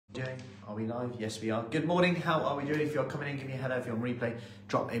Are we live? Yes, we are. Good morning. How are we doing? If you're coming in, give me a header. If you're on replay,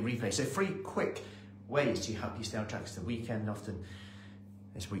 drop a replay. So 3 quick ways to help you stay on track. It's the weekend. Often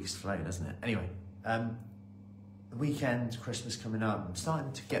this week's flown, doesn't it? Anyway, the weekend, Christmas coming up. I'm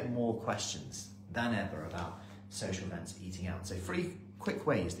starting to get more questions than ever about social events, eating out. So 3 quick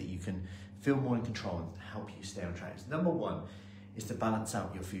ways that you can feel more in control and help you stay on track. So number 1 is to balance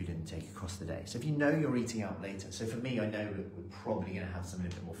out your food intake across the day. So if you know you're eating out later, so for me, I know that we're probably gonna have something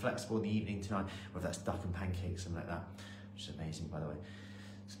a bit more flexible in the evening tonight, whether that's duck and pancakes, something like that, which is amazing, by the way.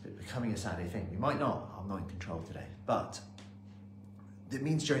 It's becoming a Saturday thing. We might not, I'm not in control today, but it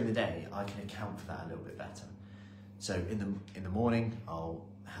means during the day, I can account for that a little bit better. So in the morning, I'll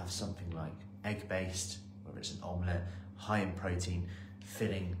have something like egg-based, whether it's an omelette, high in protein,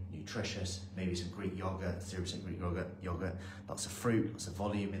 filling, nutritious, maybe some Greek yogurt, 0% Greek yogurt, lots of fruit, lots of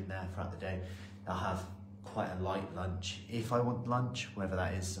volume in there throughout the day. I'll have quite a light lunch if I want lunch, whether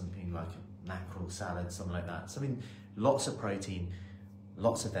that is something like a mackerel salad, something like that. Something, lots of protein,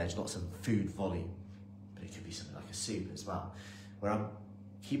 lots of veg, lots of food volume, but it could be something like a soup as well, where I'm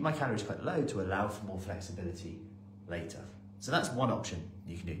keeping my calories quite low to allow for more flexibility later. So that's one option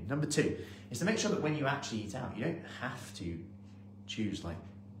you can do. Number 2 is to make sure that when you actually eat out, you don't have to choose like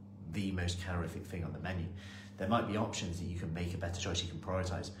the most calorific thing on the menu. There might be options that you can make a better choice. You can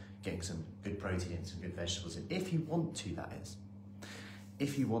prioritize getting some good protein and some good vegetables in, if you want to, that is.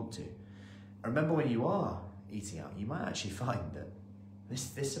 If you want to. Remember, when you are eating out, you might actually find that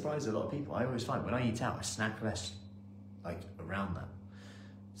this surprises a lot of people. I always find when I eat out, I snack less like around that.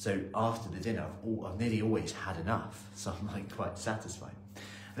 So after the dinner, I've nearly always had enough. So I'm like quite satisfied.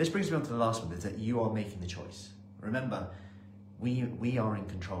 And this brings me on to the last one, is that you are making the choice. Remember, we are in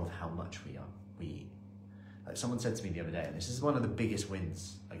control of how much we eat. Like someone said to me the other day, and this is one of the biggest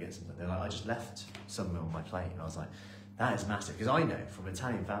wins I get sometimes. They're like, I just left something on my plate. And I was like, that is massive. Because I know from an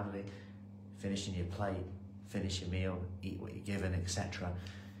Italian family, finishing your plate, finish your meal, eat what you're given, etc.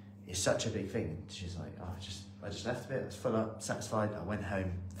 is such a big thing. And she's like, oh, I just left a bit, I was full up, satisfied. I went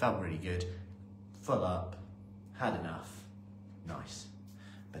home, felt really good, full up, had enough, nice.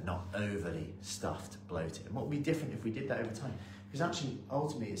 But not overly stuffed, bloated. And what would be different if we did that over time? Because actually,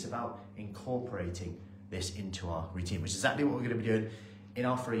 ultimately, it's about incorporating this into our routine, which is exactly what we're going to be doing in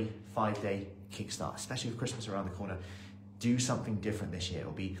our free 5-day kickstart, especially with Christmas around the corner. Do something different this year.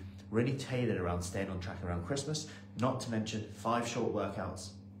 It'll be really tailored around staying on track around Christmas, not to mention 5 short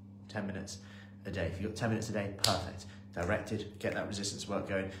workouts, 10 minutes a day. If you've got 10 minutes a day, perfect. Directed, get that resistance work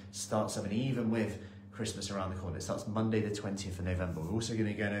going, start something even with Christmas around the corner. It starts Monday the 20th of November. We're also going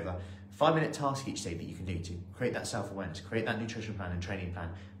to be going over a 5-minute task each day that you can do to create that self-awareness, create that nutrition plan and training plan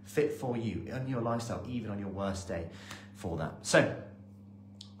fit for you on your lifestyle, even on your worst day for that. So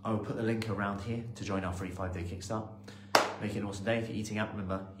I will put the link around here to join our free 5-day kickstart. Make it an awesome day. If you're eating out,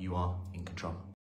 remember, you are in control.